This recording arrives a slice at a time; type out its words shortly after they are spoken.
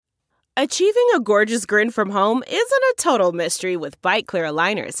Achieving a gorgeous grin from home isn't a total mystery with Byte Clear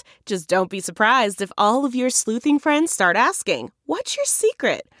aligners. Just don't be surprised if all of your sleuthing friends start asking, "What's your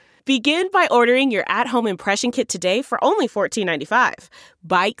secret?" Begin by ordering your at-home impression kit today for only $14.95.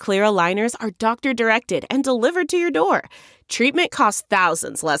 Byte Clear aligners are doctor-directed and delivered to your door. Treatment costs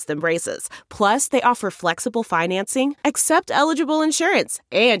thousands less than braces. Plus, they offer flexible financing, accept eligible insurance,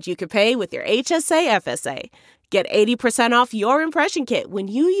 and you can pay with your HSA FSA. Get 80% off your impression kit when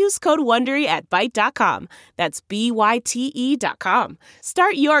you use code WONDERY at Byte.com. That's BYTE.com.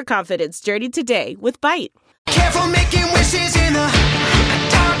 Start your confidence journey today with Byte. Careful making wishes in the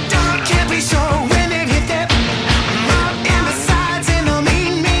dark, dark, can't be sure when it hit that mark. And besides, in the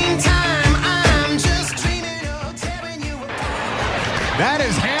meantime, I'm just dreaming of tearing you apart. That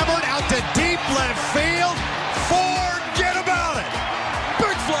is hammered out to deep left field. Forget about it.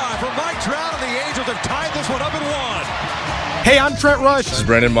 Big fly from Mike Trout, and the Angels have tied this one up at 1. Hey, I'm Trent Rush. This is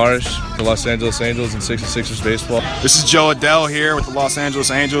Brendan Marsh, the Los Angeles Angels and 66ers baseball. This is Joe Adele here with the Los Angeles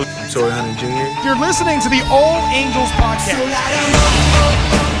Angels. I'm Torrey Hunter Jr. You're listening to the All Angels podcast.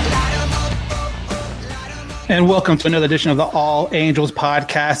 And welcome to another edition of the All Angels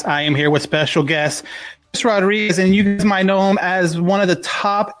podcast. I am here with special guest Chris Rodriguez, and you guys might know him as one of the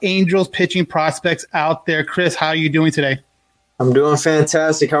top Angels pitching prospects out there. Chris, how are you doing today? I'm doing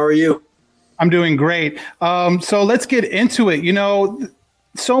fantastic. How are you? I'm doing great. So let's get into it. You know,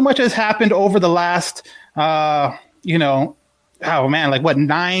 so much has happened over the last, 11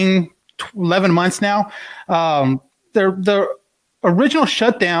 months now. The original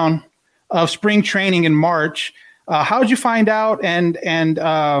shutdown of spring training in March. How did you find out? And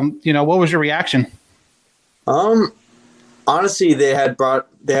what was your reaction? Honestly, they had brought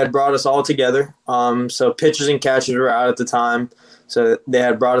us all together. So pitchers and catchers were out at the time. So they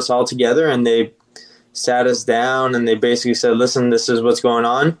had brought us all together, and they sat us down, and they basically said, listen, this is what's going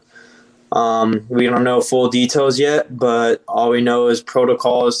on. We don't know full details yet, but all we know is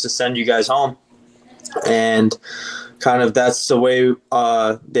protocol is to send you guys home. And kind of that's the way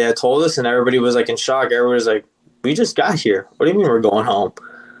they had told us, and everybody was like in shock. Everybody was like, we just got here. What do you mean we're going home?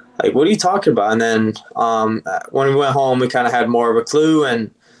 Like, what are you talking about? And then when we went home, we kind of had more of a clue,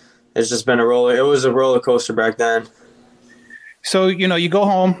 and it's just been it was a roller coaster back then. So, you go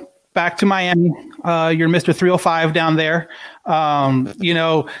home back to Miami, you're Mr. 305 down there, and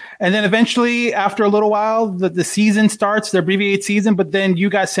then eventually after a little while, the season starts, the abbreviated season, but then you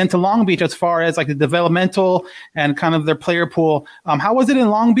got sent to Long Beach as far as like the developmental and kind of their player pool. How was it in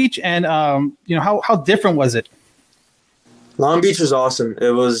Long Beach? And, how different was it? Long Beach was awesome.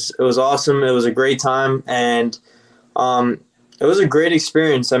 It was awesome. It was a great time. And it was a great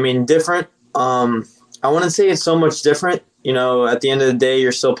experience. I mean, different. I wouldn't say it's so much different. At the end of the day,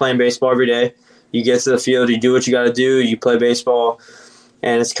 you're still playing baseball every day. You get to the field, you do what you got to do, you play baseball,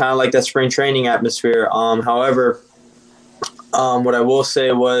 and it's kind of like that spring training atmosphere. However, what I will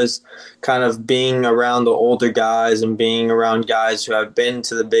say was kind of being around the older guys and being around guys who have been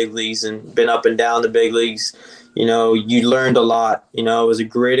to the big leagues and been up and down the big leagues, you learned a lot. It was a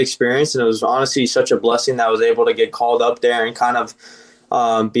great experience, and it was honestly such a blessing that I was able to get called up there and kind of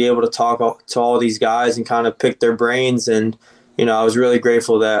be able to talk to all these guys and kind of pick their brains. And, I was really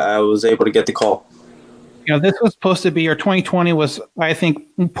grateful that I was able to get the call. This was supposed to be, or 2020 was, I think,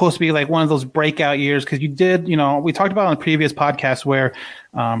 supposed to be like one of those breakout years. Cause you did, we talked about on the previous podcast where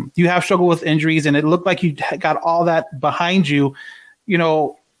you have struggled with injuries, and it looked like you got all that behind you.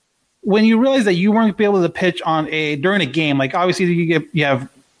 When you realized that you weren't able to pitch during a game, like obviously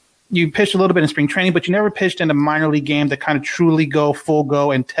you pitched a little bit in spring training, but you never pitched in a minor league game that kind of truly go full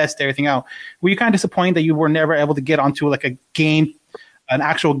go and test everything out. Were you kind of disappointed that you were never able to get onto like an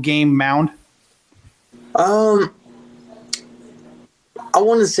actual game mound? I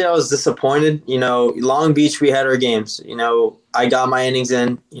wouldn't say I was disappointed. Long Beach, we had our games. I got my innings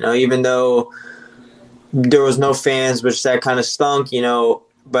in, even though there was no fans, which that kind of stunk,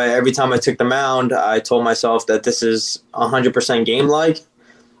 but every time I took the mound, I told myself that this is 100% game-like.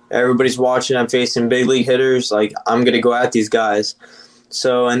 Everybody's watching. I'm facing big league hitters. Like, I'm going to go at these guys.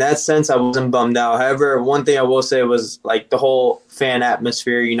 So in that sense, I wasn't bummed out. However, one thing I will say was like the whole fan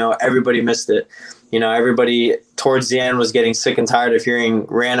atmosphere, everybody missed it. Everybody towards the end was getting sick and tired of hearing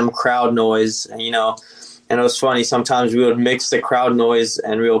random crowd noise, and it was funny. Sometimes we would mix the crowd noise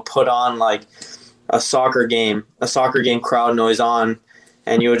and we would put on like a soccer game crowd noise on,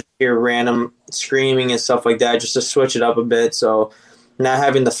 and you would hear random screaming and stuff like that just to switch it up a bit. So not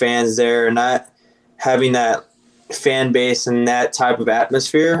having the fans there, not having that fan base and that type of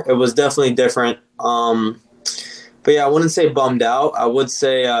atmosphere, it was definitely different. But yeah, I wouldn't say bummed out. I would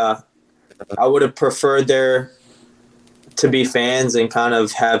say I would have preferred there to be fans and kind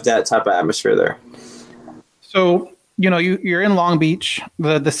of have that type of atmosphere there. So, you're in Long Beach,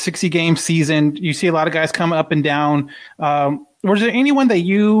 the 60-game season. You see a lot of guys come up and down. Was there anyone that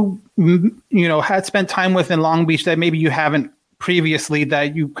you had spent time with in Long Beach that maybe you haven't previously,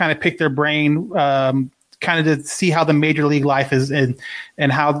 that you kind of picked their brain, kind of to see how the major league life is and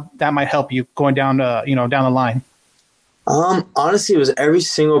how that might help you going down, down the line? Honestly, it was every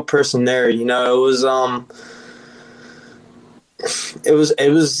single person there. It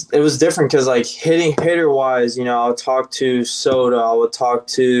was different because like hitter wise, I'll talk to Soto, I'll talk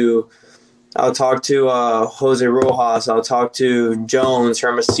to Jose Rojas, I'll talk to Jones,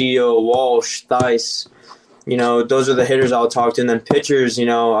 Hermosillo, Walsh, Theis. Those are the hitters I'll talk to. And then pitchers,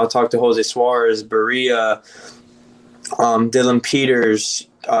 I'll talk to Jose Suarez, Barria, Dylan Peters,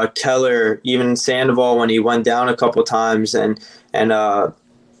 Keller, even Sandoval when he went down a couple times, and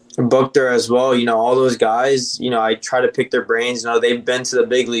Buchter as well. All those guys, I try to pick their brains. They've been to the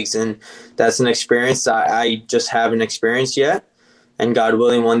big leagues, and that's an experience I just haven't experienced yet. And God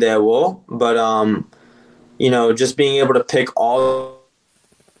willing, one day I will. But, just being able to pick all.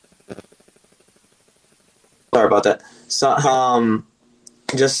 Sorry about that. So,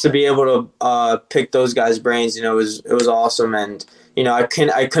 just to be able to pick those guys' brains, it was awesome. And I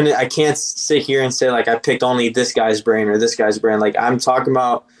can't sit here and say like I picked only this guy's brain or this guy's brain. Like I'm talking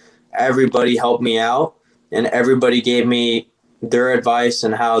about everybody helped me out, and everybody gave me their advice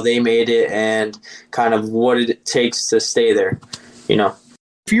and how they made it and kind of what it takes to stay there.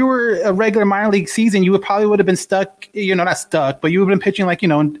 If you were a regular minor league season, you would have been stuck, not stuck, but you would have been pitching like,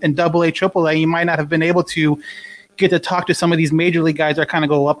 in AA, AAA. You might not have been able to get to talk to some of these major league guys that kind of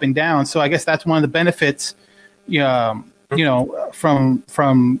go up and down. So I guess that's one of the benefits, from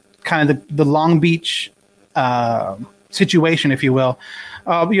kind of the Long Beach situation, if you will.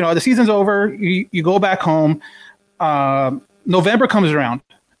 The season's over. You go back home. November comes around,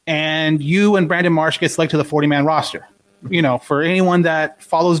 and you and Brandon Marsh get selected to the 40-man roster. For anyone that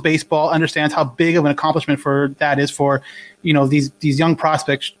follows baseball, understands how big of an accomplishment that is for, these young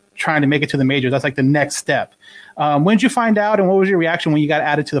prospects trying to make it to the majors. That's like the next step. When did you find out, and what was your reaction when you got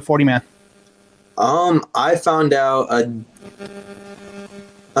added to the 40-man? I found out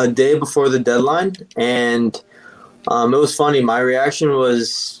a day before the deadline, and it was funny. My reaction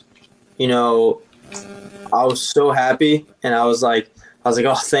was, I was so happy, and I was like,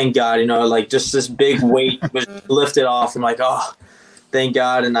 oh, thank God, like just this big weight was lifted off. I'm like, oh, thank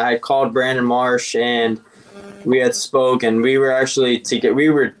God. And I had called Brandon Marsh, and we had spoke, and we were actually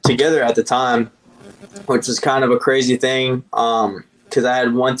together at the time, which was kind of a crazy thing because I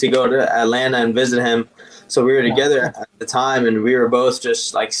had wanted to go to Atlanta and visit him. So we were together at the time, and we were both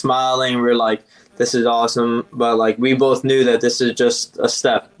just like smiling. We were like, this is awesome. But like we both knew that this is just a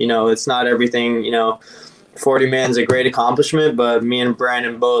step. It's not everything, 40-man's a great accomplishment, but me and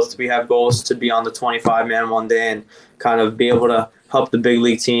Brandon both, we have goals to be on the 25-man one day and kind of be able to help the big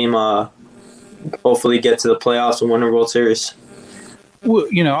league team hopefully get to the playoffs and win a World Series. Well,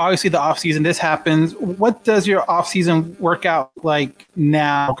 obviously the offseason, this happens. What does your offseason work out like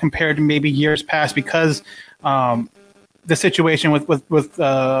now compared to maybe years past? Because the situation with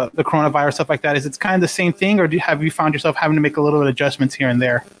the coronavirus, stuff like that, is it's kind of the same thing, or have you found yourself having to make a little bit of adjustments here and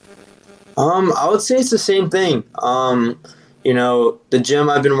there? I would say it's the same thing. The gym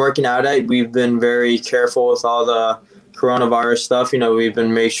I've been working out at, we've been very careful with all the coronavirus stuff. We've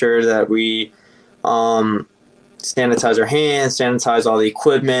been make sure that we sanitize our hands, sanitize all the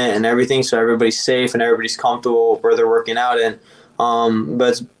equipment and everything, so everybody's safe and everybody's comfortable where they're working out in. But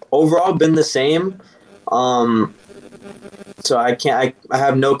it's overall been the same. So I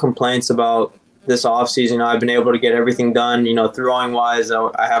have no complaints about this offseason. I've been able to get everything done. Throwing wise,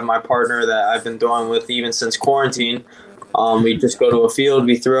 I have my partner that I've been throwing with even since quarantine. We just go to a field,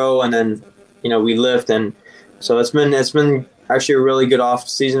 we throw, and then we lift, and so it's been actually a really good off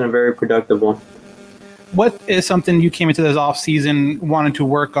season, a very productive one. What is something you came into this off season wanting to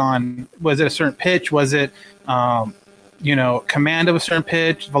work on? Was it a certain pitch? Was it command of a certain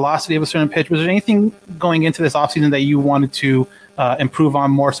pitch, velocity of a certain pitch? Was there anything going into this off season that you wanted to improve on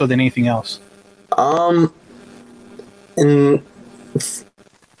more so than anything else? And the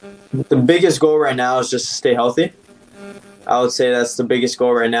biggest goal right now is just to stay healthy. I would say that's the biggest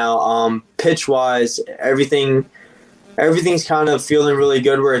goal right now. Pitch wise, everything's kind of feeling really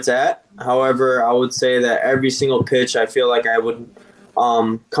good where it's at. However, I would say that every single pitch, I feel like I would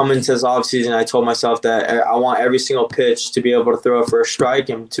come into this offseason, I told myself that I want every single pitch to be able to throw it for a strike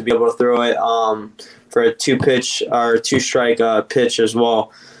and to be able to throw it for a two-strike pitch as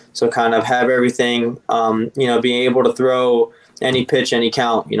well. So kind of have everything, being able to throw any pitch, any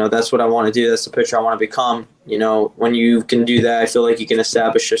count. You know, that's what I want to do. That's the pitcher I want to become. You know, when you can do that, I feel like you can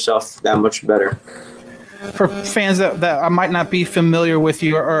establish yourself that much better. For fans that might not be familiar with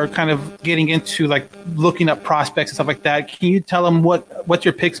you or kind of getting into like looking up prospects and stuff like that, can you tell them what's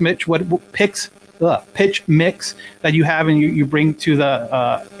your pitch mix mix that you have and you bring to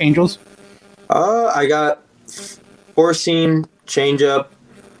the Angels? I got 4-seam, changeup,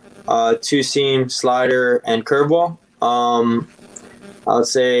 2-seam, slider, and curveball. I would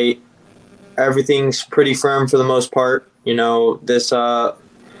say everything's pretty firm for the most part. You know, this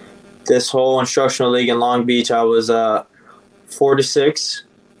whole instructional league in Long Beach, I was 4-6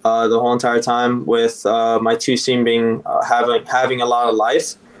 the whole entire time, with my 2-seam being having a lot of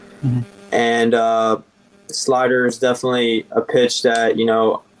life. Mm-hmm. And slider is definitely a pitch that, you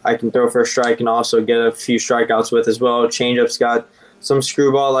know, I can throw for a strike and also get a few strikeouts with as well. Changeup's got some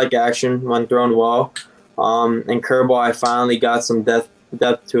screwball-like action when thrown well. And curveball, I finally got some depth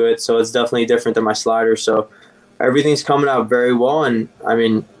to it, so it's definitely different than my slider. So everything's coming out very well, and I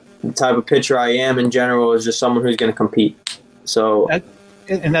mean, the type of pitcher I am in general is just someone who's going to compete. So,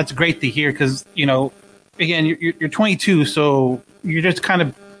 and that's great to hear because, you know, again, you're 22, so you just kind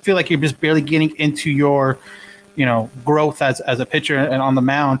of feel like you're just barely getting into your, you know, growth as a pitcher and on the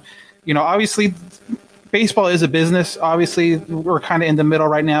mound. You know, obviously, baseball is a business. Obviously, we're kind of in the middle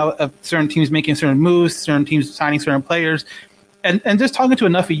right now of certain teams making certain moves, certain teams signing certain players. And just talking to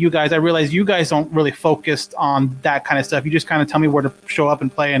enough of you guys, I realize you guys don't really focus on that kind of stuff. You just kind of tell me where to show up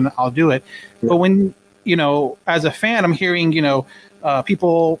and play, and I'll do it. Yeah. But when, you know, as a fan, I'm hearing, you know,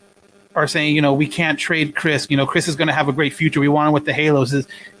 people are saying, you know, we can't trade Chris. You know, Chris is going to have a great future. We want him with the Halos.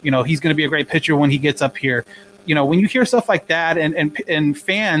 You know, he's going to be a great pitcher when he gets up here. You know, when you hear stuff like that and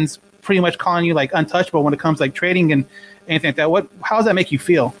fans pretty much calling you like untouchable when it comes to like trading and anything like that, how does that make you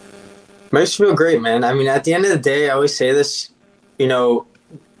feel? Makes me feel great, man. I mean, at the end of the day, I always say this, you know,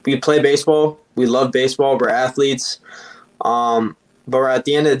 we play baseball. We love baseball. We're athletes. But at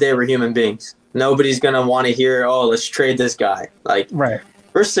the end of the day, we're human beings. Nobody's going to want to hear, oh, let's trade this guy. Like, right.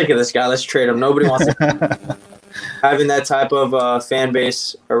 We're sick of this guy. Let's trade him. Nobody wants to. Having that type of fan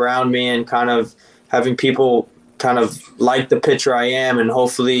base around me and kind of having people kind of like the pitcher I am and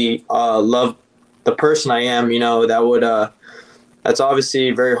hopefully love the person I am, you know, that would that's obviously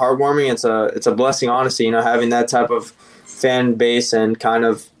very heartwarming. It's a blessing, honestly, you know, having that type of fan base and kind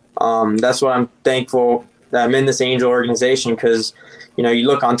of that's what I'm thankful that I'm in this Angel organization, because, you know, you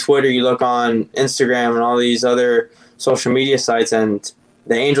look on Twitter, you look on Instagram and all these other social media sites, and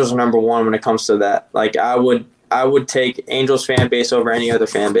the Angels are number one when it comes to that. Like, I would take Angels fan base over any other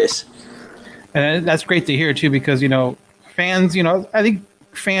fan base. And that's great to hear too, because, you know, fans, you know, I think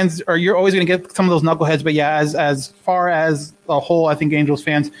fans you're always going to get some of those knuckleheads, but yeah, as far as a whole, I think Angels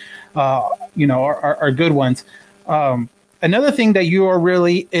fans, you know, are good ones. Another thing that you are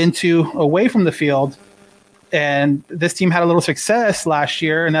really into away from the field, and this team had a little success last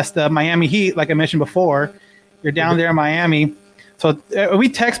year, and that's the Miami Heat. Like I mentioned before, you're down there in Miami. So we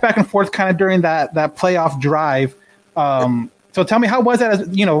text back and forth kind of during that playoff drive. So tell me, how was that, as,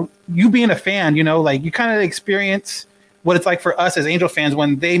 you know, you being a fan, you know, like you kind of experience what it's like for us as Angel fans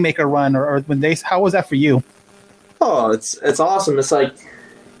when they make a run or when how was that for you? Oh, it's awesome. It's like,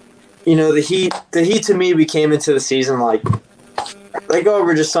 you know, the Heat to me, we came into the season like, oh,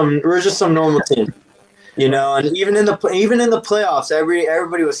 we're just some normal team, you know, and even in the playoffs,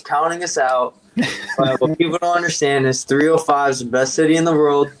 everybody was counting us out. But what people don't understand is 305 is the best city in the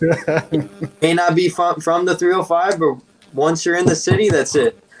world. It may not be from the 305, but once you're in the city, that's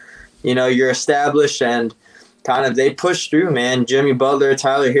it. You know, you're established, and kind of they pushed through, man. Jimmy Butler,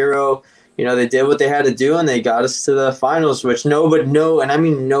 Tyler Hero, you know, they did what they had to do, and they got us to the finals, which nobody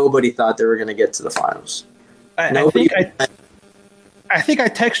thought they were going to get to the finals. I think I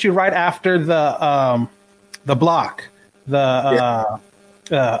texted you right after the block. Why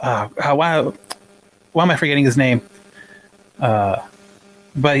am I forgetting his name? But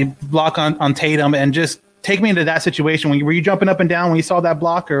block on Tatum, and just take me into that situation. Were you jumping up and down when you saw that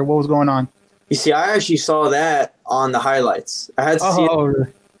block, or what was going on? You see, I actually saw that on the highlights. I had to see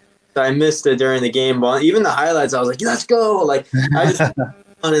it. I missed it during the game, but even the highlights, I was like, let's go. Like, I just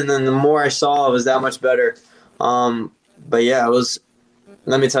and then the more I saw, it was that much better. But yeah,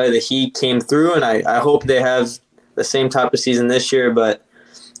 let me tell you, the Heat came through, and I hope they have the same type of season this year, but,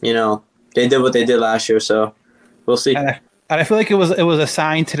 you know, they did what they did last year, so we'll see. And I feel like it was a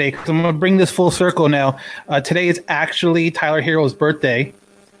sign today, because I'm going to bring this full circle now. Today is actually Tyler Hero's birthday.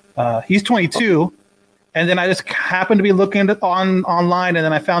 He's 22, and then I just happened to be looking online, and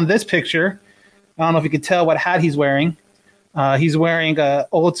then I found this picture. I don't know if you could tell what hat he's wearing. He's wearing a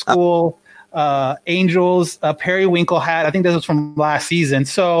old school Angels periwinkle hat. I think this was from last season.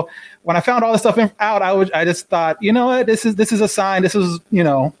 So when I found all this stuff out, I just thought, you know what, this is a sign. This was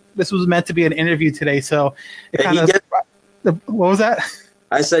meant to be an interview today. So it kind of, what was that?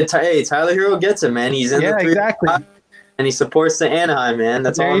 I said, hey, Tyler Hero gets it, man. He's in the exactly, and he supports the Anaheim, man.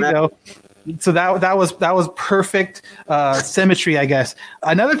 That's all I'm at. So that was perfect symmetry, I guess.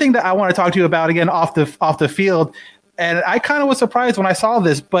 Another thing that I want to talk to you about, again, off the field, and I kind of was surprised when I saw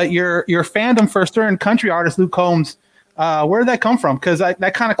this, but your fandom for certain country artist Luke Combs, where did that come from? Because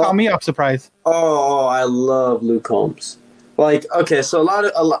that kind of caught me off surprise. Oh, I love Luke Combs. Like, okay, so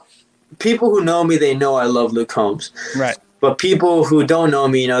a lot people who know me, they know I love Luke Combs. Right. But people who don't know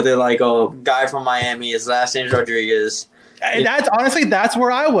me, they're like, oh, guy from Miami, his last name's Rodriguez. And that's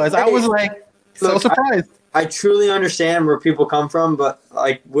where I was. I was like, so surprised. I truly understand where people come from, but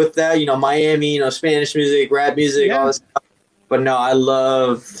like with that, Miami, Spanish music, rap music, all this stuff. But no, I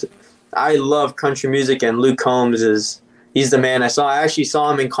love country music, and Luke Combs he's the man. I actually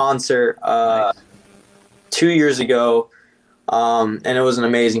saw him in concert 2 years ago, and it was an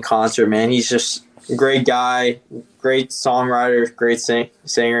amazing concert, man. He's just a great guy, great songwriter, great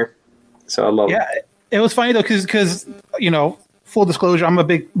singer. So I love him. It was funny though, because full disclosure, I'm a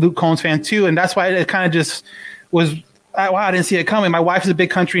big Luke Combs fan too, and that's why it kind of just was. Wow, I didn't see it coming. My wife is a big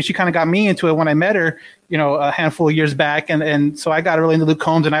country, and she kind of got me into it when I met her, a handful of years back, and so I got really into Luke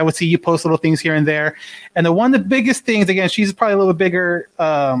Combs, and I would see you post little things here and there. And one of the biggest things, again, she's probably a little bit bigger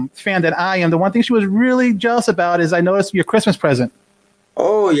fan than I am. The one thing she was really jealous about is I noticed your Christmas present.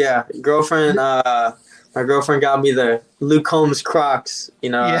 Oh yeah, girlfriend. My girlfriend got me the Luke Combs Crocs.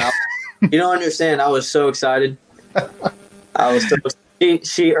 You don't understand. I was so excited.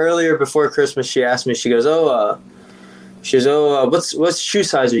 She earlier before Christmas, she asked me. She goes, what shoe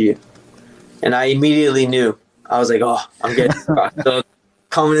size are you? And I immediately knew. I was like, oh, I'm getting Crocs. So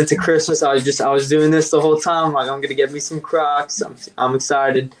coming into Christmas, I was doing this the whole time. Like, I'm gonna get me some Crocs. I'm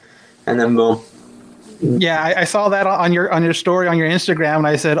excited, and then boom. Yeah, I saw that on your story on your Instagram, and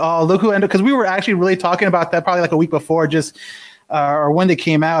I said, "Oh, look who ended!" Because we were actually really talking about that probably like a week before, just or when they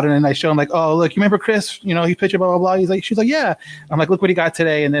came out, and then I showed him like, "Oh, look, you remember Chris? He pictured blah blah blah." She's like, "Yeah." I'm like, "Look what he got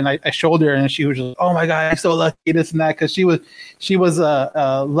today," and then I showed her, and she was just, "Oh my god, I'm so lucky!" This and that, because she was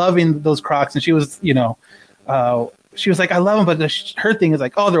loving those Crocs, and she was she was like, I love them, but her thing is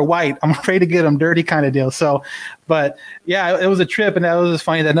like, oh, they're white. I'm afraid to get them dirty kind of deal. So, but yeah, it was a trip. And that was just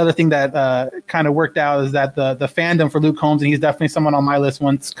funny. That another thing that kind of worked out is that the fandom for Luke Combs, and he's definitely someone on my list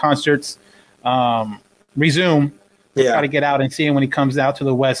once concerts resume. Try to get out and see him when he comes out to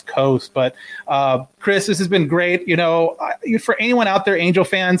the West Coast. But Chris, this has been great. For anyone out there, Angel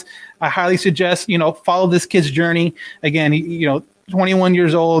fans, I highly suggest, follow this kid's journey. Again, 21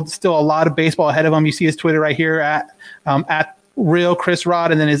 years old, still a lot of baseball ahead of him. You see his Twitter right here at Real Chris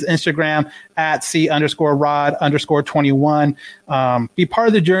Rod, and then his Instagram at C_Rod_21. Be part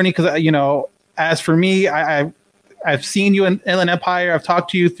of the journey, because as for me, I've seen you in Inland Empire. I've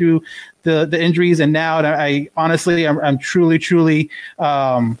talked to you through the injuries, and now I honestly I'm truly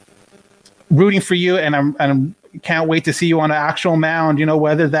rooting for you, and I'm can't wait to see you on an actual mound,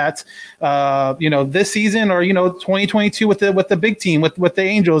 whether that's this season or 2022 with the big team with the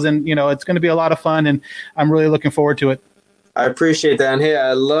Angels, and it's going to be a lot of fun, and I'm really looking forward to it. I appreciate that, and hey,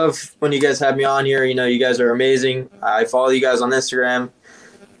 I love when you guys have me on here. You guys are amazing. I follow you guys on Instagram.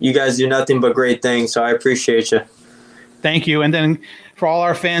 You guys do nothing but great things, so I appreciate you. Thank you. And then for all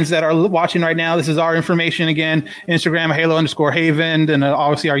our fans that are watching right now, this is our information again: Instagram Halo_Haven, and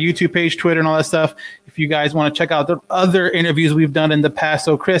obviously our YouTube page, Twitter, and all that stuff. If you guys want to check out the other interviews we've done in the past.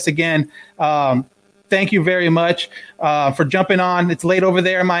 So Chris, again, thank you very much for jumping on. It's late over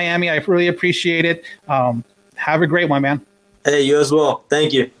there in Miami. I really appreciate it. Have a great one, man. Hey, you as well.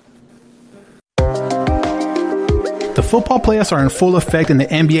 Thank you. The football playoffs are in full effect, and the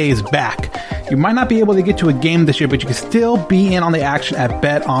NBA is back. You might not be able to get to a game this year, but you can still be in on the action at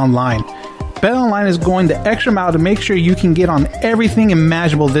BetOnline. BetOnline is going the extra mile to make sure you can get on everything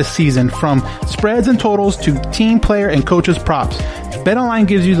imaginable this season, from spreads and totals to team, player, and coaches props. BetOnline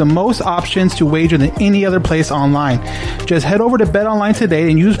gives you the most options to wager than any other place online. Just head over to BetOnline today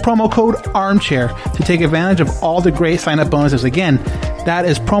and use promo code ARMCHAIR to take advantage of all the great sign-up bonuses. Again, that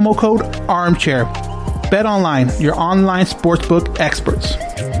is promo code ARMCHAIR. BetOnline, your online sportsbook experts.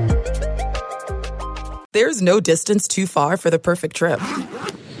 There's no distance too far for the perfect trip.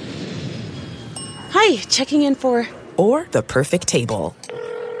 Hi, checking in for... Or the perfect table.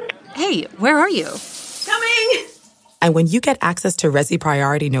 Hey, where are you? Coming! And when you get access to Resi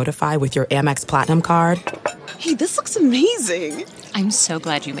Priority Notify with your Amex Platinum card... Hey, this looks amazing. I'm so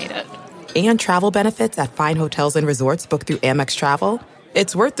glad you made it. And travel benefits at fine hotels and resorts booked through Amex Travel,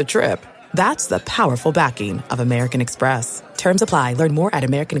 it's worth the trip. That's the powerful backing of American Express. Terms apply. Learn more at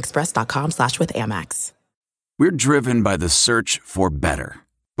americanexpress.com/withAmex. We're driven by the search for better.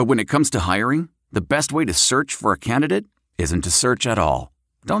 But when it comes to hiring, the best way to search for a candidate isn't to search at all.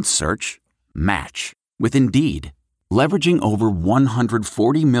 Don't search. Match. With Indeed. Leveraging over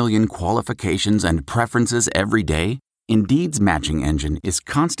 140 million qualifications and preferences every day, Indeed's matching engine is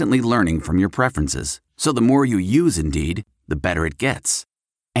constantly learning from your preferences. So the more you use Indeed, the better it gets.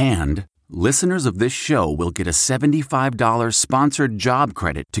 And listeners of this show will get a $75 sponsored job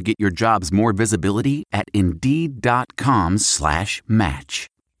credit to get your jobs more visibility at Indeed.com/match.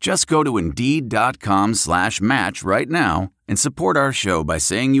 Just go to Indeed.com/match right now and support our show by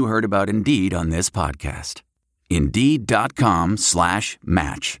saying you heard about Indeed on this podcast.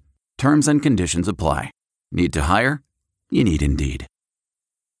 Indeed.com/match. Terms and conditions apply. Need to hire? You need Indeed.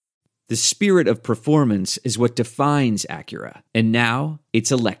 The spirit of performance is what defines Acura, and now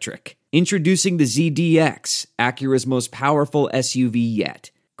it's electric. Introducing the ZDX, Acura's most powerful SUV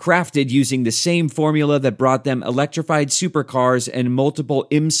yet. Crafted using the same formula that brought them electrified supercars and multiple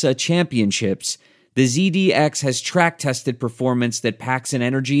IMSA championships, the ZDX has track-tested performance that packs an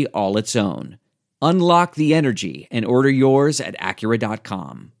energy all its own. Unlock the energy and order yours at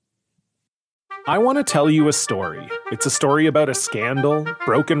Acura.com. I want to tell you a story. It's a story about a scandal,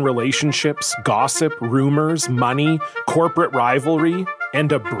 broken relationships, gossip, rumors, money, corporate rivalry,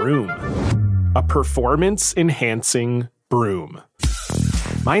 and a broom. A performance-enhancing broom.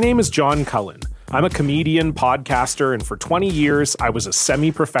 My name is John Cullen. I'm a comedian, podcaster, and for 20 years, I was a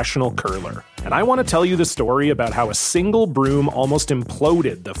semi-professional curler. And I want to tell you the story about how a single broom almost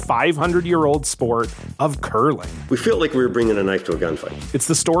imploded the 500-year-old sport of curling. We felt like we were bringing a knife to a gunfight. It's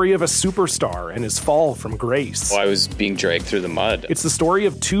the story of a superstar and his fall from grace. Well, I was being dragged through the mud. It's the story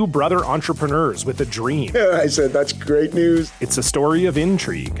of two brother entrepreneurs with a dream. I said, that's great news. It's a story of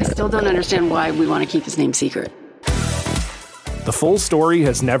intrigue. I still don't understand why we want to keep his name secret. The full story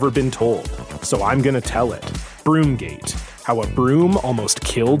has never been told, so I'm going to tell it. Broomgate, how a broom almost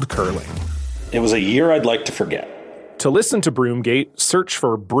killed curling. It was a year I'd like to forget. To listen to Broomgate, search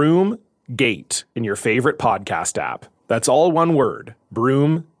for Broomgate in your favorite podcast app. That's all one word,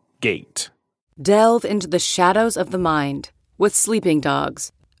 Broomgate. Delve into the shadows of the mind with Sleeping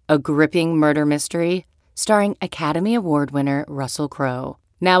Dogs, a gripping murder mystery starring Academy Award winner Russell Crowe.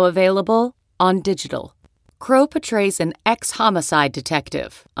 Now available on digital. Crowe portrays an ex-homicide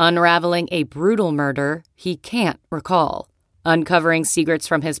detective, unraveling a brutal murder he can't recall. Uncovering secrets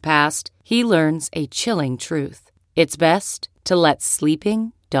from his past, he learns a chilling truth. It's best to let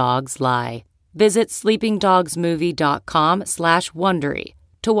sleeping dogs lie. Visit sleepingdogsmovie.com/Wondery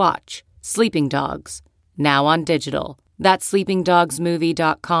to watch Sleeping Dogs, now on digital. That's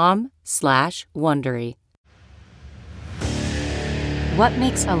sleepingdogsmovie.com/Wondery. What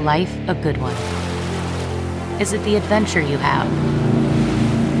makes a life a good one? Is it the adventure you have?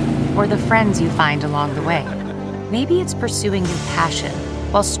 Or the friends you find along the way? Maybe it's pursuing your passion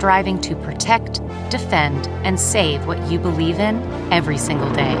while striving to protect, defend, and save what you believe in every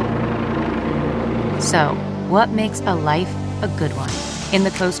single day. So, what makes a life a good one? In the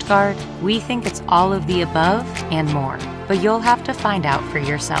Coast Guard, we think it's all of the above and more, but you'll have to find out for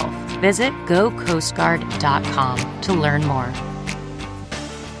yourself. Visit GoCoastGuard.com to learn more.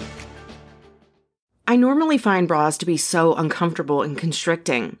 I normally find bras to be so uncomfortable and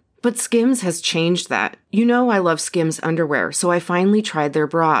constricting, but Skims has changed that. You know I love Skims underwear, so I finally tried their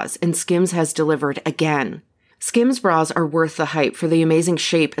bras, and Skims has delivered again. Skims bras are worth the hype for the amazing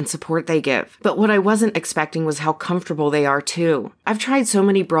shape and support they give, but what I wasn't expecting was how comfortable they are too. I've tried so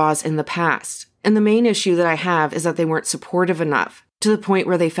many bras in the past, and the main issue that I have is that they weren't supportive enough, to the point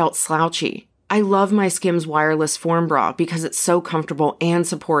where they felt slouchy. I love my Skims wireless form bra because it's so comfortable and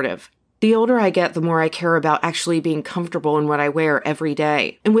supportive. The older I get, the more I care about actually being comfortable in what I wear every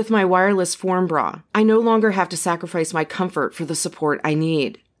day. And with my wireless form bra, I no longer have to sacrifice my comfort for the support I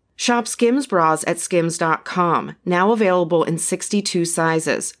need. Shop Skims bras at skims.com, now available in 62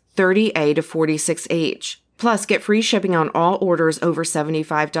 sizes, 30A to 46H. Plus, get free shipping on all orders over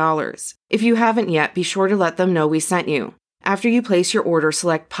 $75. If you haven't yet, be sure to let them know we sent you. After you place your order,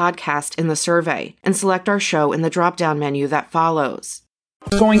 select podcast in the survey, and select our show in the drop-down menu that follows.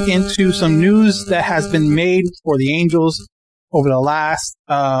 Going into some news that has been made for the Angels over the last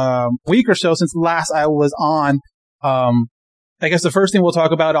week or so, since last I was on. I guess the first thing we'll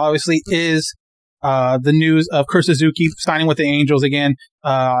talk about, obviously, is the news of Kurt Suzuki signing with the Angels again.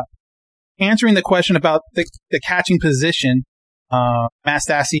 Answering the question about the catching position, Matt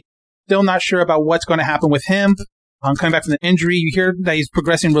Stassi, still not sure about what's going to happen with him. Coming back from the injury, you hear that he's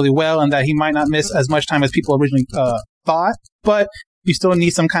progressing really well and that he might not miss as much time as people originally thought. But you still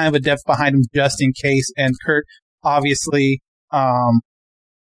need some kind of a depth behind him just in case. And Kurt obviously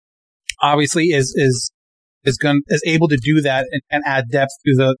is able to do that and add depth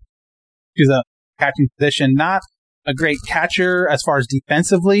to the catching position. Not a great catcher as far as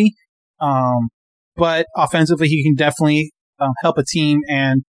defensively, but offensively he can definitely help a team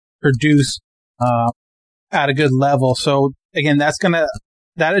and produce at a good level. So again, that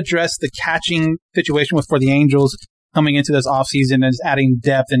addressed the catching situation for the Angels coming into this offseason and is adding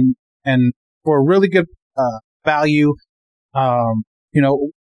depth and for a really good value.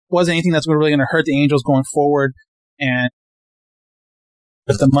 Wasn't anything that's really going to hurt the Angels going forward. And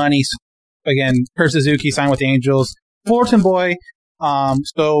with the money, again, Kurt Suzuki signed with the Angels. Fullerton boy.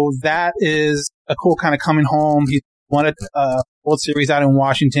 So that is a cool kind of coming home. He won a World Series out in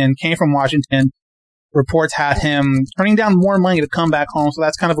Washington, came from Washington. Reports had him turning down more money to come back home. So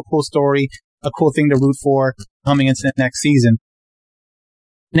that's kind of a cool story, a cool thing to root for coming into the next season.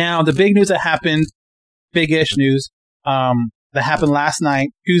 Now, the big news that happened, big-ish news, that happened last night,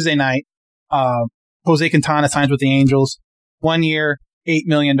 Tuesday night, Jose Quintana signs with the Angels. 1 year, $8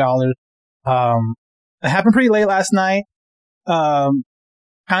 million. It happened pretty late last night. Kind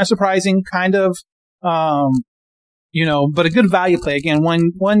of surprising, kind of, but a good value play. Again,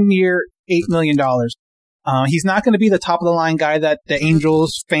 1 year, $8 million. He's not going to be the top of the line guy that the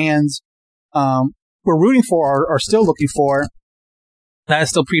Angels fans, were rooting for or still looking for. That is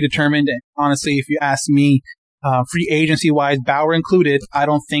still predetermined. And honestly, if you ask me, free agency wise, Bauer included, I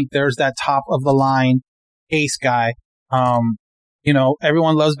don't think there's that top of the line ace guy.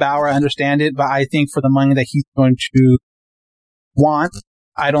 Everyone loves Bauer. I understand it, but I think for the money that he's going to want,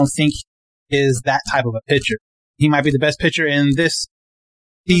 I don't think he is that type of a pitcher. He might be the best pitcher in this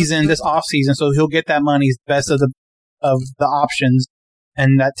season, this off season, so he'll get that money. He's the best of the options,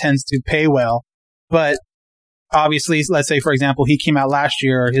 and that tends to pay well. But obviously, let's say for example, he came out last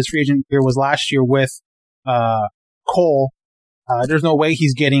year. His free agent year was last year with Cole. There's no way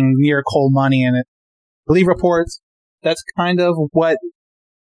he's getting near Cole money, and I believe reports that's kind of what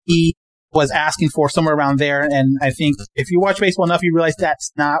he was asking for, somewhere around there. And I think if you watch baseball enough, you realize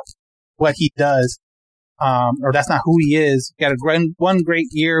that's not what he does, or that's not who he is. He had one great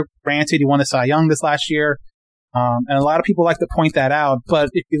year. Granted, he won a Cy Young this last year, and a lot of people like to point that out. But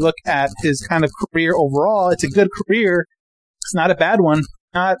if you look at his kind of career overall, it's a good career. It's not a bad one.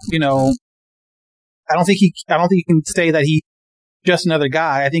 Not, I don't think you can say that he's just another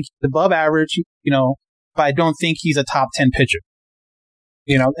guy. I think he's above average, but I don't think he's a top 10 pitcher.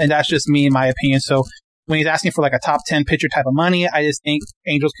 And that's just me in my opinion. So when he's asking for like a top 10 pitcher type of money, I just think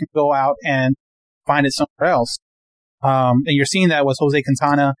Angels can go out and find it somewhere else. And you're seeing that with Jose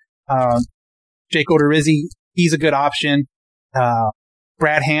Quintana, Jake Odorizzi, he's a good option.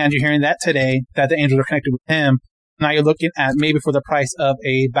 Brad Hand, you're hearing that today, that the Angels are connected with him. Now you're looking at maybe for the price of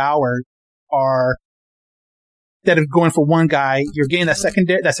a Bauer, or instead of going for one guy, you're getting that second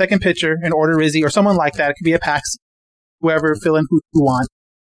pitcher, an Odorizzi or someone like that. It could be a Pax, whoever, fill in who you want.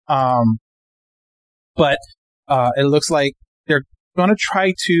 But it looks like they're going to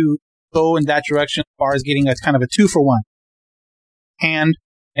try to go in that direction as far as getting a kind of a 2-for-1. Hand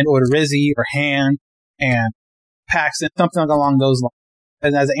and Odorizzi, or Hand and Paxton, something along those lines.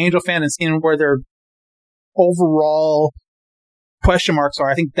 And as an Angel fan and seeing where their overall question marks are,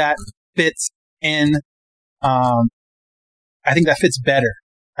 I think that fits in. I think that fits better.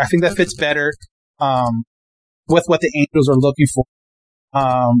 With what the Angels are looking for.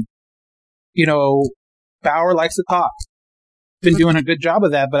 Bauer likes to talk. Been doing a good job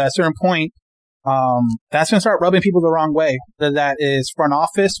of that, but at a certain point, that's going to start rubbing people the wrong way. Whether that is front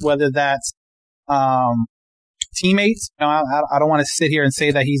office, whether that's teammates. I don't want to sit here and say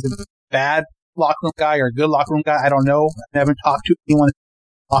that he's a bad locker room guy or a good locker room guy. I don't know. I haven't talked to anyone in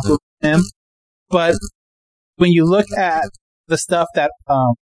the locker room with him. But when you look at the stuff that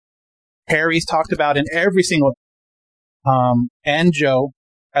Harry's talked about in every single and Joe,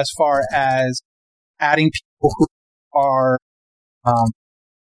 as far as adding people who are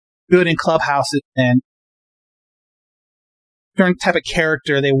good in clubhouses and certain type of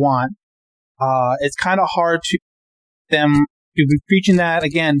character they want, it's kind of hard to them to be preaching that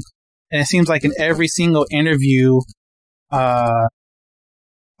again. And it seems like in every single interview, that's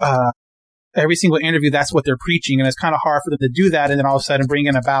what they're preaching. And it's kind of hard for them to do that. And then all of a sudden bring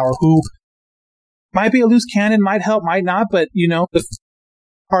in a Bauer who might be a loose cannon, might help, might not, but it's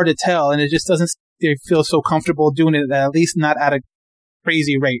hard to tell. And it just doesn't, they feel so comfortable doing it, at least not at a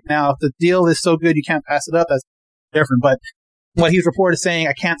crazy rate. Now, if the deal is so good you can't pass it up, that's different. But what he's reported saying,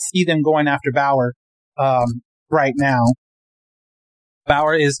 I can't see them going after Bauer right now.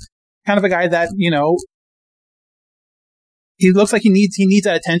 Bauer is kind of a guy that, he looks like he needs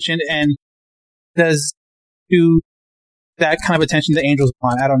that attention, and does do that kind of attention the Angels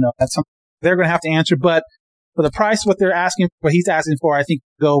want. I don't know. That's something they're going to have to answer. But for the price, what he's asking for, I think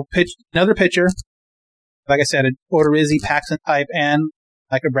go pitch another pitcher. Like I said, an Odorizzi, Paxton type, and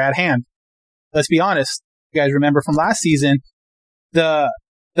like a Brad Hand. Let's be honest. You guys remember from last season, the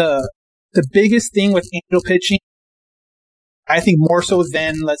biggest thing with Angel pitching, I think more so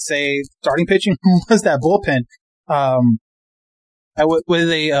than, let's say, starting pitching, was that bullpen.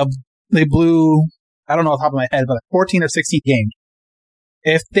 They blew, I don't know off the top of my head, but 14 or 16 games.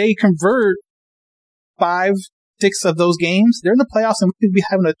 If they convert 5, 6 of those games, they're in the playoffs, and we could be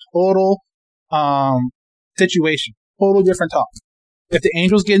having a total situation, total different talk. If the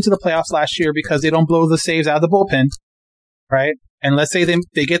Angels get into the playoffs last year because they don't blow the saves out of the bullpen, right? And let's say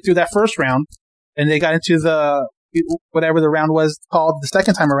they get through that first round, and they got into the whatever the round was called the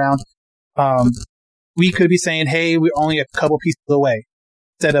second time around, we could be saying, hey, we're only a couple pieces away,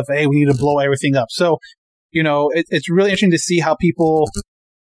 instead of, hey, we need to blow everything up. So, it's really interesting to see how people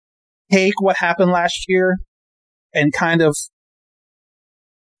take what happened last year and kind of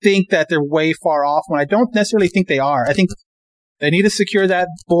think that they're way far off, when I don't necessarily think they are. I think they need to secure that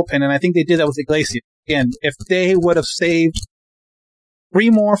bullpen, and I think they did that with Iglesias. Again, if they would have saved 4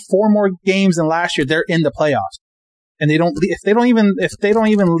 more games than last year, they're in the playoffs. And if they don't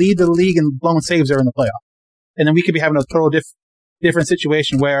even lead the league in blown saves, they're in the playoffs. And then we could be having a total different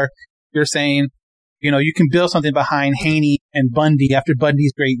situation where you're saying, you can build something behind Haney and Bundy after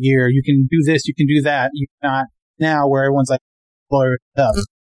Bundy's great year. You can do this, you can do that. You cannot now, where everyone's like, blow it up.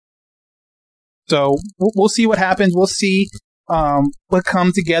 So we'll see what happens. We'll see what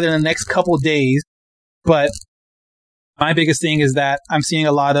comes together in the next couple of days. But my biggest thing is that I'm seeing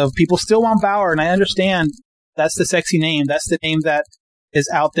a lot of people still want Bauer, and I understand that's the sexy name. That's the name that is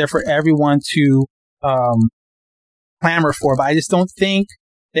out there for everyone to clamor for. But I just don't think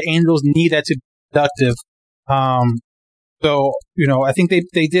the Angels need that to be productive. So, I think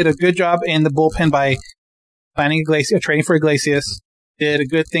they did a good job in the bullpen by signing Iglesias, trading for Iglesias. Did a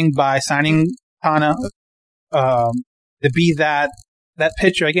good thing by signing Tana to be that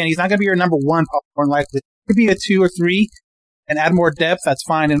pitcher. Again, he's not going to be your number 1, more likely. Could be a 2 or 3 and add more depth. That's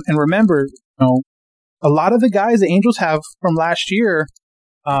fine. And remember, a lot of the guys the Angels have from last year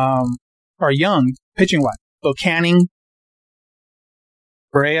are young, pitching wise. So Canning,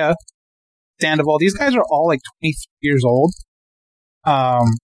 Brea, Sandoval, these guys are all like 23 years old.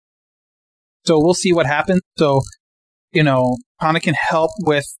 So we'll see what happens. So, Tana can help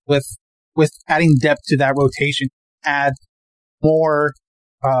with adding depth to that rotation, add more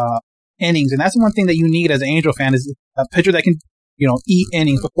innings. And that's the one thing that you need as an Angel fan, is a pitcher that can, eat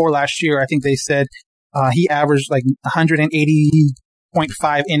innings. Before last year, I think they said he averaged like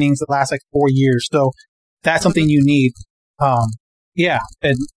 180.5 innings the last like 4 years. So that's something you need. And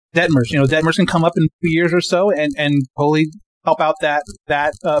Detmers, Detmers can come up in 2 years or so and totally help out that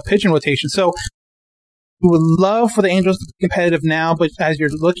pitching rotation. So we would love for the Angels to be competitive now, but as you're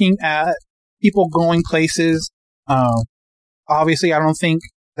looking at people going places, obviously I don't think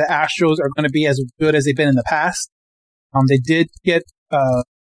the Astros are going to be as good as they've been in the past. They did get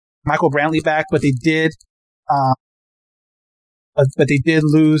Michael Brantley back, but they did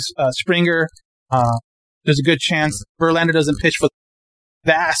lose Springer. There's a good chance Verlander doesn't pitch for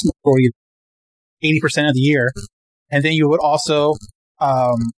the vast majority, 80% of the year. And then you would also,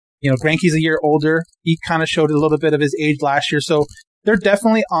 Greinke's a year older. He kind of showed a little bit of his age last year. So they're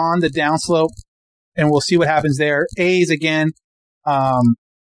definitely on the downslope, and we'll see what happens there. A's, again,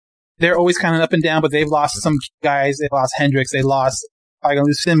 they're always kind of up and down, but they've lost some guys. They lost Hendricks. They lost, probably going to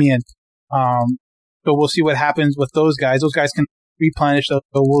lose Simeon. So we'll see what happens with those guys. Those guys can replenish, so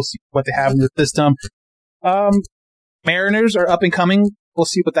we'll see what they have in the system. Mariners are up and coming. We'll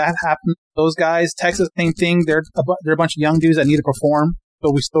see what that happens. Those guys, Texas, same thing. They're a bunch of young dudes that need to perform,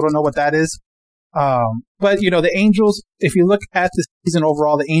 but we still don't know what that is. But, the Angels, if you look at the season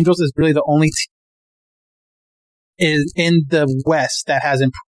overall, the Angels is really the only team in the West that has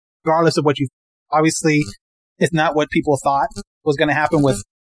improved, regardless of what you, obviously, it's not what people thought was going to happen with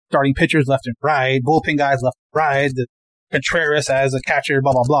starting pitchers left and right, bullpen guys left and right, the Contreras as a catcher,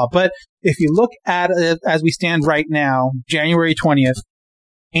 blah, blah, blah. But if you look at it as we stand right now, January 20th,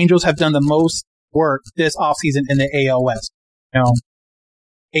 Angels have done the most work this offseason in the AL West.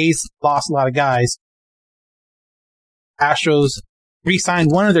 A's lost a lot of guys. Astros re-signed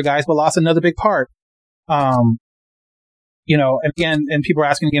one of their guys, but lost another big part. And again, and people are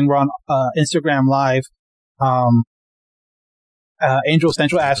asking again, we're on Instagram Live. Angel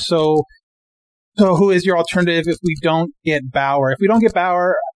Central asks, so who is your alternative if we don't get Bauer? If we don't get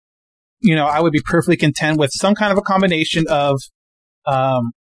Bauer, I would be perfectly content with some kind of a combination of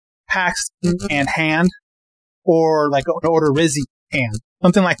Paxton and Hand, or like an Odorizzi Hand,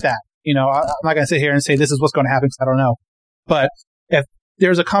 something like that. I'm not going to sit here and say this is what's going to happen because I don't know. But if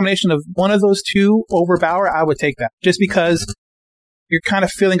there's a combination of one of those two over Bauer, I would take that, just because you're kind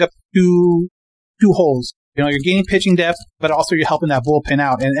of filling up two holes. You're gaining pitching depth, but also you're helping that bullpen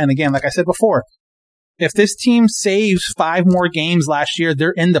out. And again, like I said before, if this team saves 5 more games last year,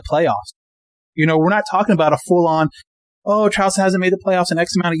 they're in the playoffs. We're not talking about a full-on, Charleston hasn't made the playoffs in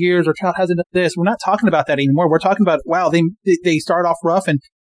X amount of years, or Charleston hasn't done this. We're not talking about that anymore. We're talking about, wow, they start off rough, and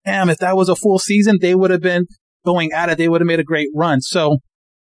damn, if that was a full season, they would have been going at it. They would have made a great run. So,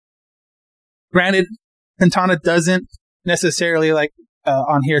 granted, Quintana doesn't necessarily, like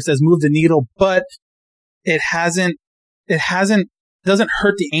on here it says, move the needle, but it doesn't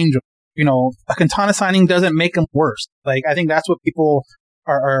hurt the Angels. A Quintana signing doesn't make them worse. Like, I think that's what people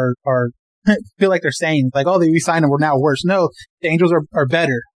are feel like they're saying. Like, they re-signed them, we're now worse. No, the Angels are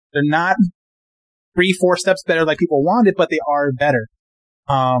better. They're not 3-4 steps better like people wanted, but they are better.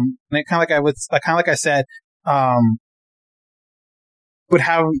 And it kind of like I said, would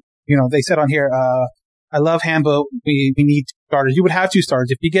have, they said on here, I love Hand, but we need 2 starters. You would have 2 starters.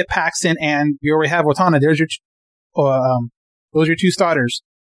 If you get Paxton and you already have Otana, those are your 2 starters.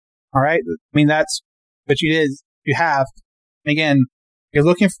 All right. I mean, that's what you have. And again, you're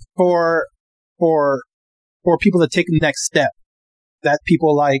looking for people to take the next step. That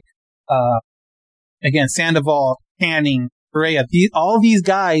people like, again, Sandoval, Canning, Correa, all these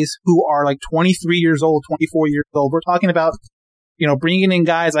guys who are like 23 years old, 24 years old. We're talking about, bringing in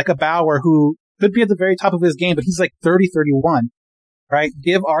guys like a Bauer who could be at the very top of his game, but he's like 30, 31, right?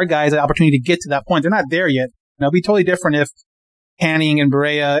 Give our guys an opportunity to get to that point. They're not there yet. It'd be totally different if Canning and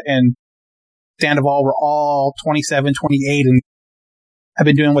Berea and Sandoval were all 27, 28 and have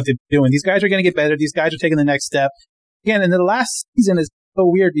been doing what they're doing. These guys are going to get better. These guys are taking the next step. Again, and the last season is so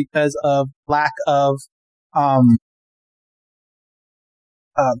weird because of lack of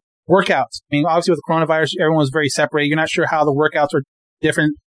workouts. I mean, obviously with the coronavirus, everyone was very separated. You're not sure how the workouts are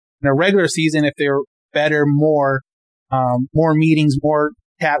different in a regular season, if they're better, more meetings, more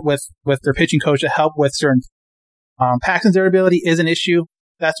chat with their pitching coach to help with certain Paxton's durability is an issue.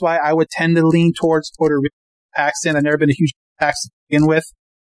 That's why I would tend to lean towards Puerto Rico Paxton. I've never been a huge Paxton to begin with.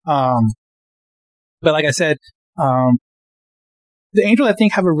 But like I said, the Angels, I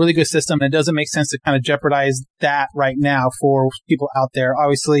think, have a really good system, and it doesn't make sense to kind of jeopardize that right now for people out there.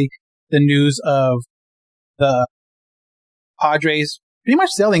 Obviously, the news of the Padres pretty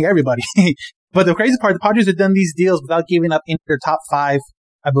much selling everybody. But the crazy part, the Padres have done these deals without giving up any of their top 5,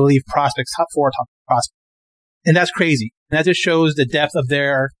 I believe, prospects, top 4 top prospects. And that's crazy. And that just shows the depth of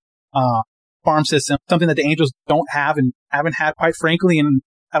their farm system, something that the Angels don't have and haven't had, quite frankly, and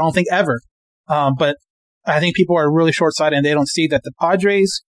I don't think ever. But I think people are really short-sighted and they don't see that the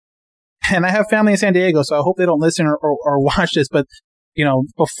Padres, and I have family in San Diego, so I hope they don't listen or watch this, but,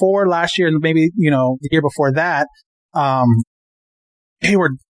 before last year and maybe, the year before that, they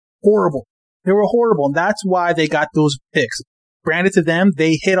were horrible. They were horrible. And that's why they got those picks. Granted to them,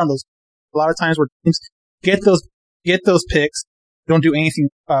 they hit on those. A lot of times where teams get those picks, don't do anything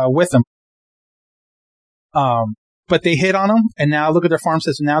with them. But they hit on them, and now look at their farm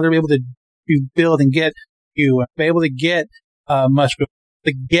system. Now they're able to build and get be able to get Musgrove,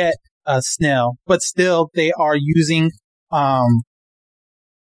 to get Snell, but still they are using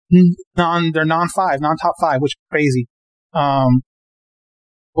they're non-top 5, which is crazy.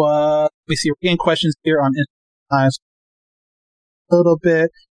 But we see we're getting questions here on Instagram a little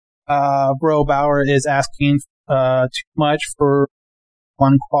bit. Bro Bauer is asking too much for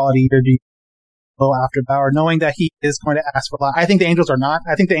one quality year. Do you go after Bauer, knowing that he is going to ask for a lot? I think the Angels are not.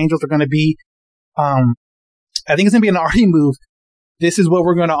 I think the Angels are going to be. I think it's going to be an arty move. This is what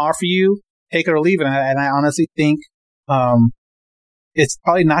we're going to offer you. Take it or leave it. And I honestly think it's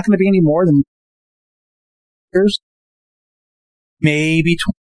probably not going to be any more than years. Maybe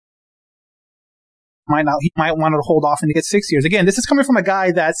 20. He might want to hold off and get 6 years. Again, this is coming from a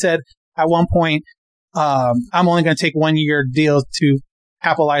guy that said at one point, I'm only going to take 1 year deals to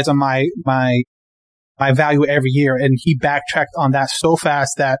capitalize on my value every year. And he backtracked on that so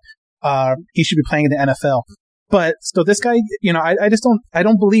fast that he should be playing in the NFL. But so this guy, I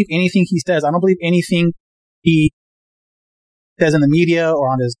don't believe anything he says. I don't believe anything he says in the media or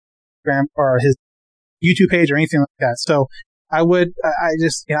on his Instagram or his YouTube page or anything like that. So I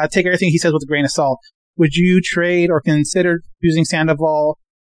take everything he says with a grain of salt. Would you trade or consider using Sandoval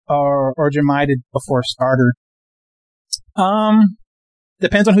or Jeremiah before a starter?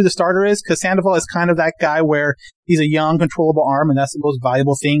 Depends on who the starter is, because Sandoval is kind of that guy where he's a young, controllable arm, and that's the most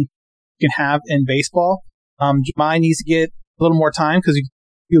valuable thing you can have in baseball. Jahmai needs to get a little more time because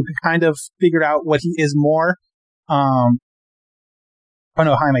you kind of figured out what he is more. Jaime.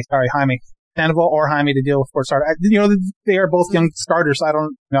 Sandoval or Jaime to deal with for starter. They are both young starters, so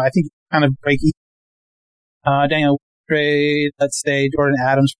I think kind of break even. Daniel trade, let's say Jordan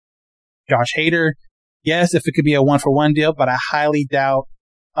Adams, Josh Hader. Yes, if it could be a 1-for-1 deal, but I highly doubt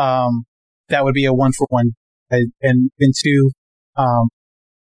that would be a 1-for-1. And then two,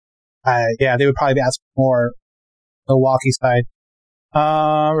 they would probably be asking more Milwaukee side.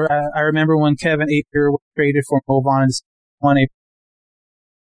 I remember when Kevin Appier was traded for Mo Vaughn's 1 April.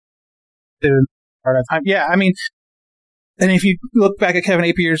 Yeah, I mean, and if you look back at Kevin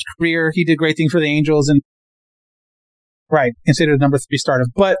Apier's career, he did great things for the Angels and considered number 3 starter.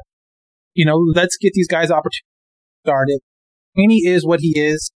 But, let's get these guys opportunity started. Haney is what he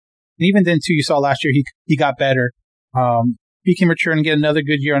is. And even then, too, you saw last year he got better. He can mature and get another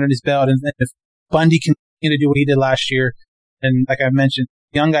good year under his belt. And if Bundy can continue to do what he did last year, and like I mentioned,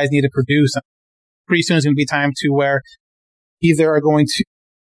 young guys need to produce. Pretty soon it's going to be time to where either are going to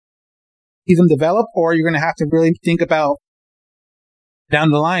see them develop, or you're going to have to really think about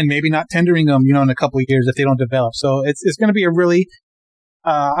down the line, maybe not tendering them, in a couple of years if they don't develop. So it's going to be a really,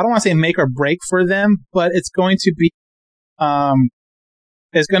 I don't want to say make or break for them, but it's going to be, kind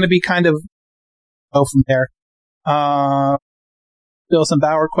of go from there. Still some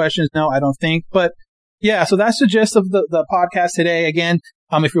Bauer questions? No, I don't think. But yeah, so that's the gist of the podcast today. Again,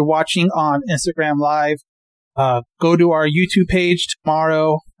 if you're watching on Instagram Live, go to our YouTube page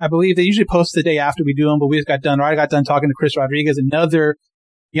tomorrow. I believe they usually post the day after we do them, but we just got done talking to Chris Rodriguez, another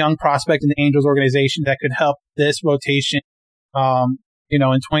young prospect in the Angels organization that could help this rotation. In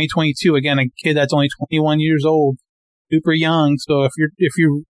 2022, again, a kid that's only 21 years old, super young. So if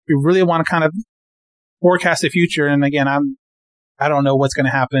you really want to kind of forecast the future, and again, I don't know what's going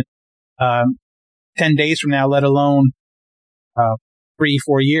to happen 10 days from now, let alone 3-4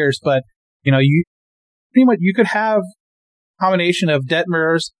 years, but you pretty much you could have a combination of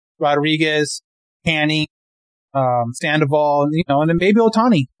Detmers, Rodriguez, Canning, Sandoval, and then maybe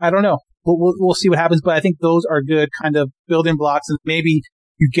Ohtani. I don't know. We'll see what happens, but I think those are good kind of building blocks, and maybe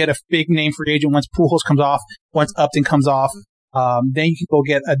you get a big name free agent once Pujols comes off, once Upton comes off. Then you can go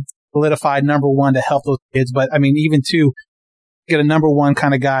get a solidified number 1 to help those kids. But I mean, even to get a number 1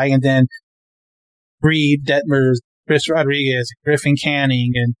 kind of guy, and then Reed, Detmers, Chris Rodriguez, Griffin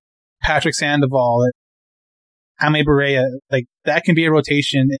Canning, and Patrick Sandoval, and Jaime Barria, like that can be a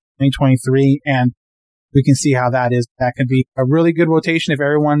rotation in 2023, and we can see how that is. That can be a really good rotation if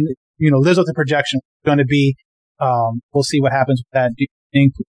everyone, lives up to projection. It's going to be, we'll see what happens with that. Do you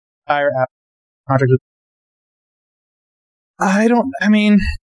think higher contract?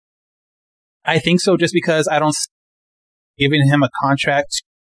 I think so, just because I don't giving him a contract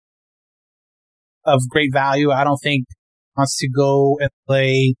of great value. I don't think he wants to go and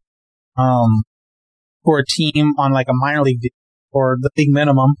play, for a team on like a minor league deal or the league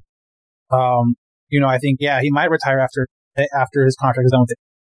minimum. I think, he might retire after his contract is done with it.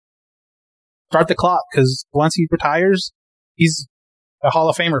 Start the clock, because once he retires, he's a Hall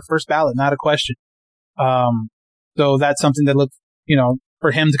of Famer, first ballot, not a question. So that's something that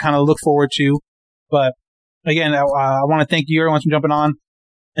for him to kind of look forward to. But again, I want to thank you everyone for jumping on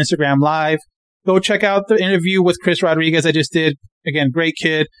Instagram Live. Go check out the interview with Chris Rodriguez I just did. Again, great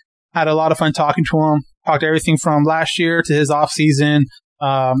kid. Had a lot of fun talking to him. Talked everything from last year to his off season,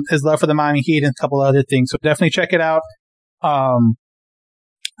 his love for the Miami Heat, and a couple other things. So definitely check it out.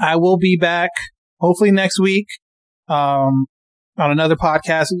 I will be back hopefully next week on another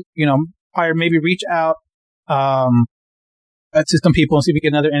podcast. Probably maybe reach out to some people and see if we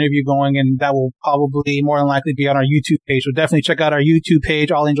get another interview going, and that will probably more than likely be on our YouTube page. So definitely check out our YouTube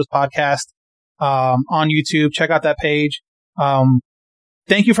page, All Angels Podcast, on YouTube. Check out that page.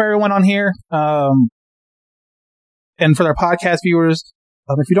 Thank you for everyone on here. And for our podcast viewers,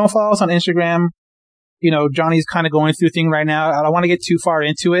 if you don't follow us on Instagram, Johnny's kind of going through a thing right now. I don't want to get too far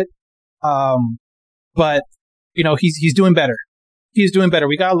into it. But he's doing better. He's doing better.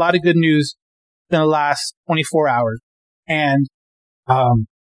 We got a lot of good news in the last 24 hours. And,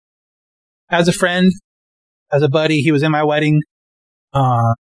 as a friend, as a buddy, he was in my wedding.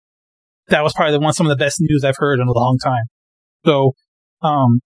 That was probably some of the best news I've heard in a long time. So,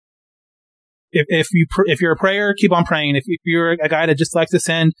 if you're a prayer, keep on praying. If you're a guy that just likes to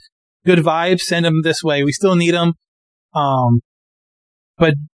send good vibes, send them this way. We still need them.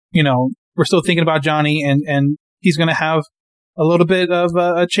 But we're still thinking about Johnny, and he's going to have a little bit of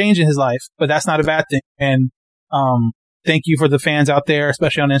a change in his life, but that's not a bad thing. And, thank you for the fans out there,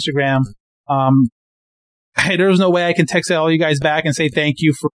 especially on Instagram. There was no way I can text all you guys back and say thank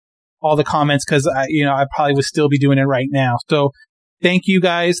you for all the comments because I probably would still be doing it right now. So thank you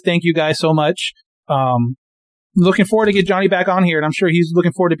guys so much. Looking forward to get Johnny back on here, and I'm sure he's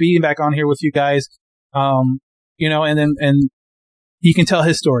looking forward to being back on here with you guys. And he can tell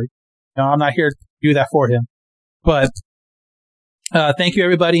his story. I'm not here to do that for him, but thank you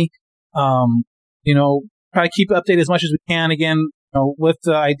everybody. Try to keep updated as much as we can. Again, with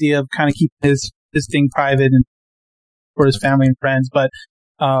the idea of kind of keeping his thing private and for his family and friends. But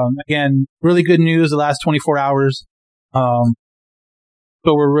again, really good news the last 24 hours.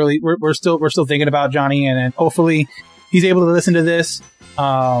 But we're still thinking about Johnny, and hopefully he's able to listen to this.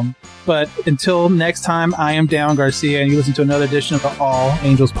 But until next time, I am Dan Garcia, and you listen to another edition of the All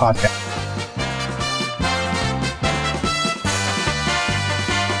Angels Podcast.